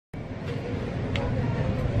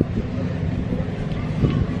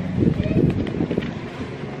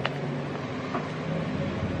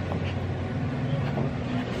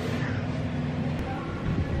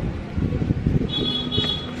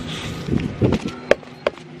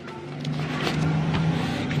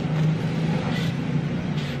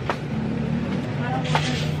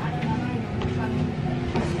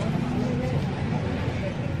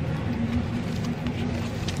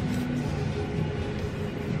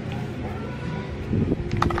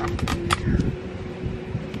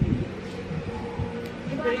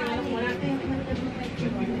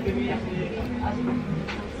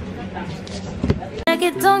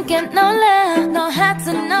Don't get no love, no hats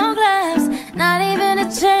and no gloves, not even a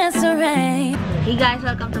chance to rain. Hey guys,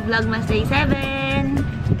 welcome to Vlogmas Day 7.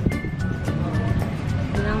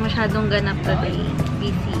 Walang masyadong ganap today.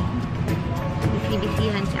 Busy.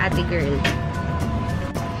 Busy-busyhan si ate girl.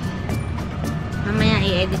 Mamaya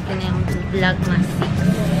i-edit ko na yung Vlogmas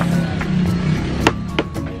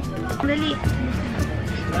 6. Dali.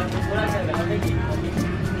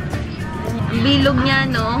 Ang bilog niya,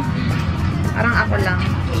 no? Parang ako lang.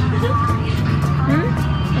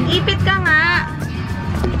 Mag-ipit ka nga.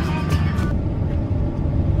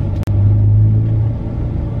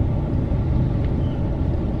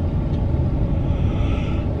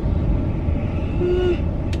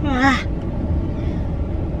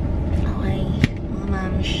 Okay, mga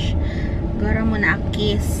mams. Gara mo na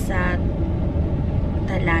kiss sa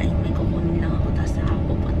talain. May kukunin lang ako. Tapos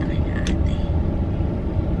pupunta kay na ate.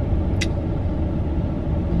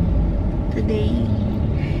 Today,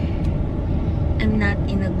 I'm not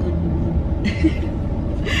in a good mood.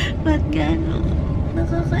 Ba't gano'n?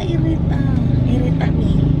 Nakakairita. Irita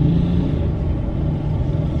me.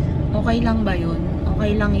 Okay lang ba yun?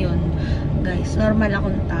 Okay lang yun. Guys, normal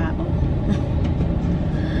akong tao.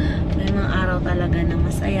 May mga araw talaga na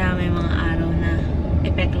masaya. May mga araw na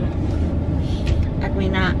epek lang. At may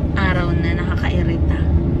na araw na nakakairita.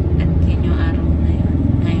 At yun yung araw na yun.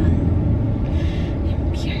 Ngayon.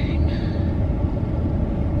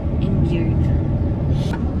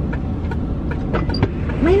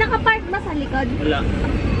 May nakapark ba sa likod? Wala.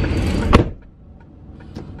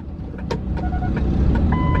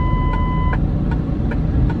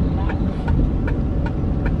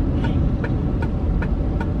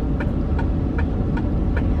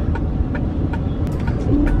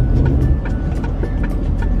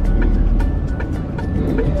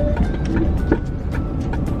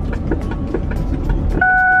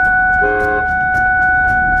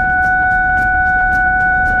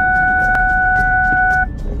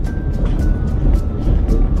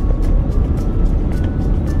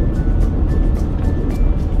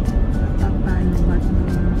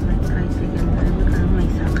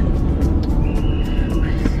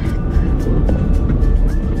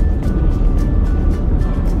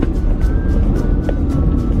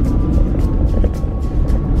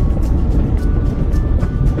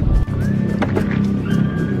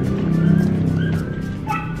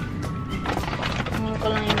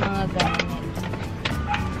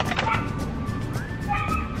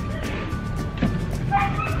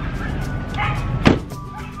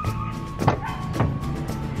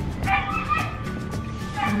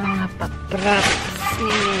 Props ni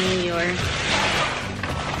Mayor.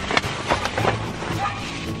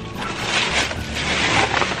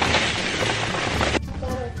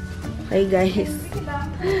 Hey guys.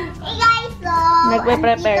 Hey guys, so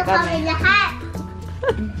nagpe-prepare kami. Lahat.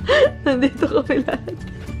 Nandito kami lahat.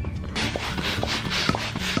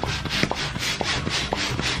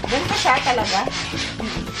 Ganun pa siya talaga?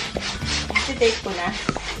 I-take ko na.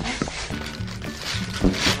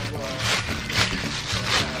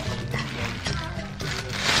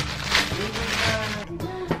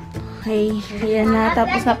 Okay, ayan na.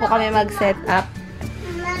 Tapos na po kami mag-set up.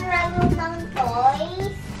 Naglaro ng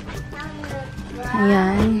toys.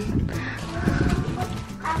 Ayan.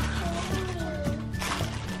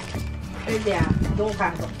 Pwede doon ka.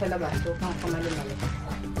 Sa labas. Doon ka kamali-mali.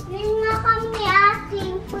 Yun nga kami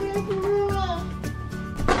ating pulis mo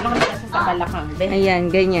Ano kami kasi sa balakang? Ayan,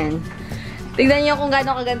 ganyan. Tignan niyo kung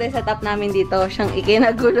gaano kaganda yung setup namin dito. Siyang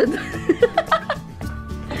ikinagulo doon.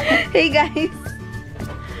 Hey guys!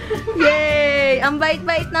 Yay! Ang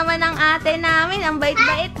bait-bait naman ng ate namin. Ang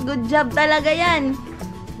bait-bait. Good job talaga yan.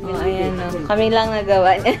 Oh, ayan o. Kami lang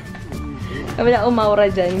nagawa niya. Kami lang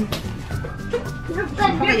umaura dyan.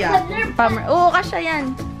 Oo, kasya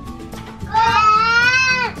yan.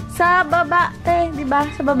 Sa baba. Diba?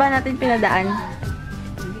 Sa baba natin pinadaan.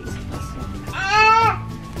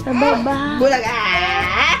 Sa baba. Bulag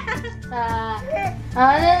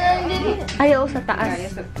Ayaw, sa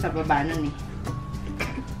taas. Sa baba nun eh.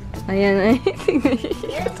 Ayan ay.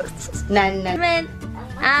 Nan.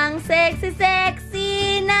 Ang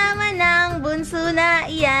sexy naman ng bunso na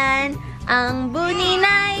iyan. Ang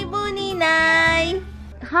buninay.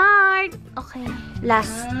 Heart. Okay.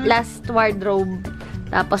 Last wardrobe.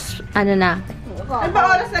 Tapos, ano na. Ano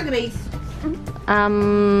ba oras na, Grace?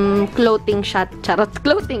 Clothing shot. Charot,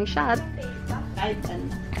 clothing shot.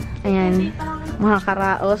 Ayan. Mga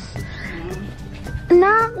karaos.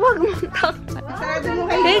 Nak, wag mo takpan.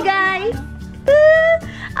 Hey guys!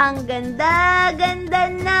 Ang ganda-ganda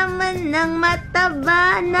naman ng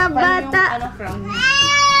mataba na bata. Ano, crown niya?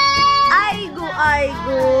 Aygo,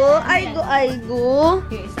 aygo. Aygo, aygo.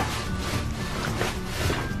 Yung isa.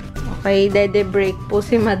 Okay, dede break po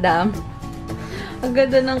si madam. Ang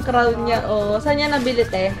ganda ng crown niya, oh. Saan niya nabili,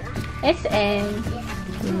 te? SM.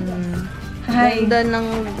 Ay, Ganda ng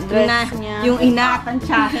dress niya. yung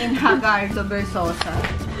inatansyahin, Hagardo Versosa.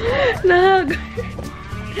 Nag.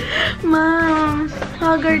 Ma'am,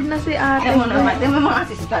 haggard na si ate. Tingnan mo naman, tingnan mo mga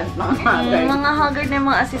assistant, mga Hagardo. Mga haggard na yung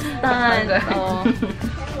mga assistant. Oh.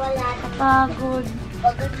 Wala na. Pagod.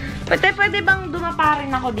 Pwede bang dumapa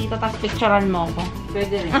rin ako dito tapos picturean mo ako?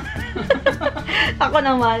 Pwede rin. Ako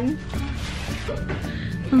naman.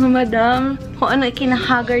 Mga madam, kung ano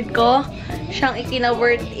ikinahaggard ko, siyang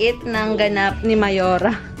ikina-worth it ng ganap ni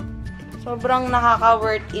Mayora. Sobrang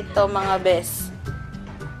nakaka-worth it to, mga bes.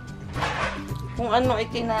 Kung ano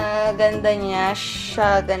ikinaganda niya,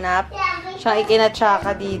 siya ganap. Siyang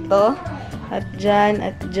ikinatsaka dito. At dyan,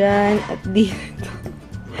 at dyan, at dito.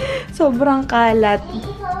 Sobrang kalat.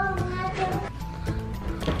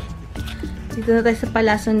 Dito na tayo sa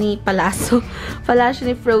palasyo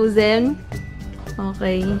ni Frozen.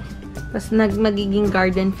 Okay. Tapos magiging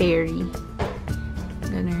garden fairy.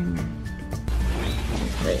 Ganun.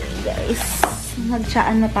 Okay, guys.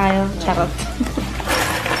 Nagtsaan na tayo. Charot.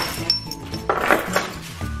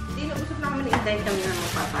 Hindi na usap naman i-dine kami ng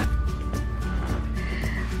mga papa.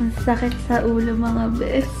 Ang sakit sa ulo, mga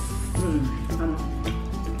bes. Ano?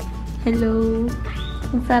 Hello.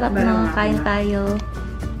 Ang sarap na. Kain tayo.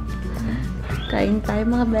 Kain tayo,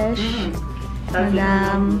 mga besh.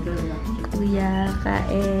 Madam. Kuya,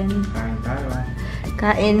 kain.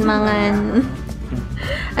 Kain, mangan.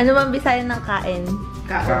 Ano bang bisaya ng kain?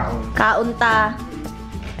 Kaunta.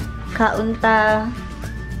 Kaunta.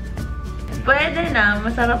 Pwede na.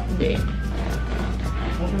 Masarap din.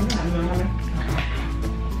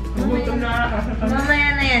 Mamaya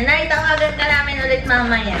na yan. Naitawagan ka namin ulit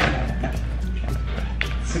mamaya.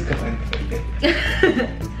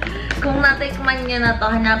 Kung natikman nyo na to,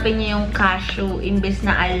 hanapin nyo yung cashew imbes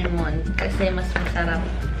na almond. Kasi mas masarap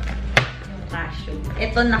yung cashew.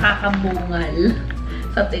 Ito nakakabungal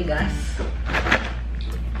sa tigas.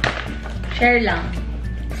 Share lang.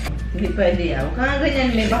 Hindi pwede yan. Huwag ka nga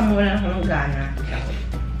ganyan, may baka mawala ako ng gana.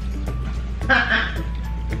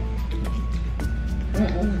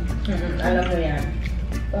 Alam mo yan.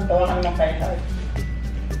 Totoo lang na kay heart.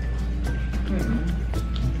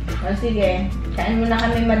 O sige, kain muna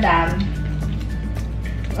kami, madam.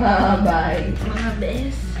 Bye. Mga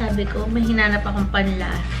bes, sabi ko, may hinanap akong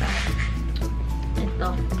panlasa.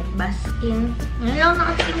 Ito, baskin. Ngayon lang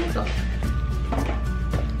nakatikim nito.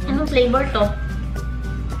 Anong flavor to?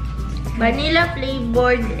 Vanilla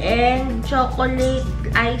flavored and chocolate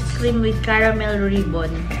ice cream with caramel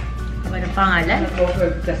ribbon. Ano pangalan?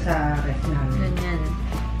 Nag-offered ka sa rest namin. Ganyan.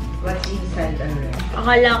 What's inside ang rest?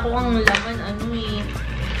 Akala ko ang laman, ano eh.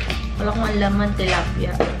 Akala ko ang laman,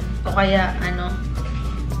 tilapia. O kaya, ano,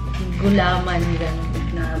 gulaman, gano'n.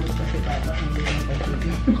 Naabot kasi papa kung hindi ng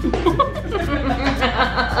pag-ibig.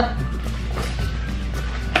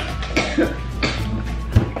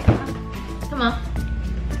 Tama.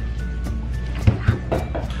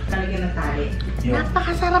 Talagyan ng tali.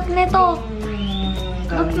 Napakasarap nito.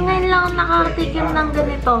 Ba't ngayon lang ako nakatikim ng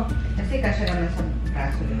ganito? Kasi kasya naman sa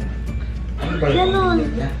kaso. Ganon.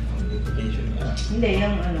 Hindi,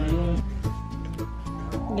 yung ano, yung...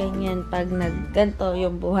 Ganyan pag ganito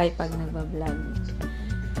yung buhay pag nagbablog.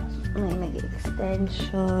 May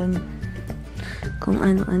nag-extension. Kung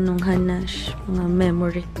ano-anong hanash. Mga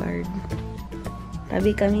memory card.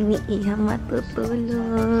 Tabi kami ni Iha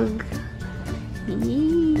matutulog.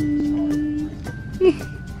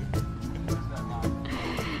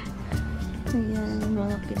 Ayan,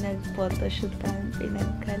 mga pinag-photoshootan,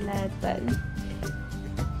 pinagkalatan.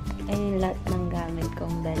 Ayun lahat ng gamit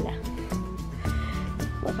kong dala.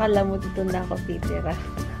 Akala mo dito na ako titira.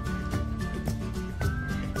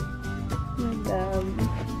 Madam.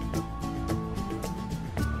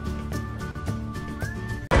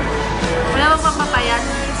 Wala mo pang papayat?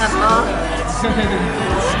 Sarto?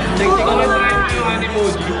 Nagtiko na tayo yung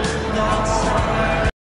emoji.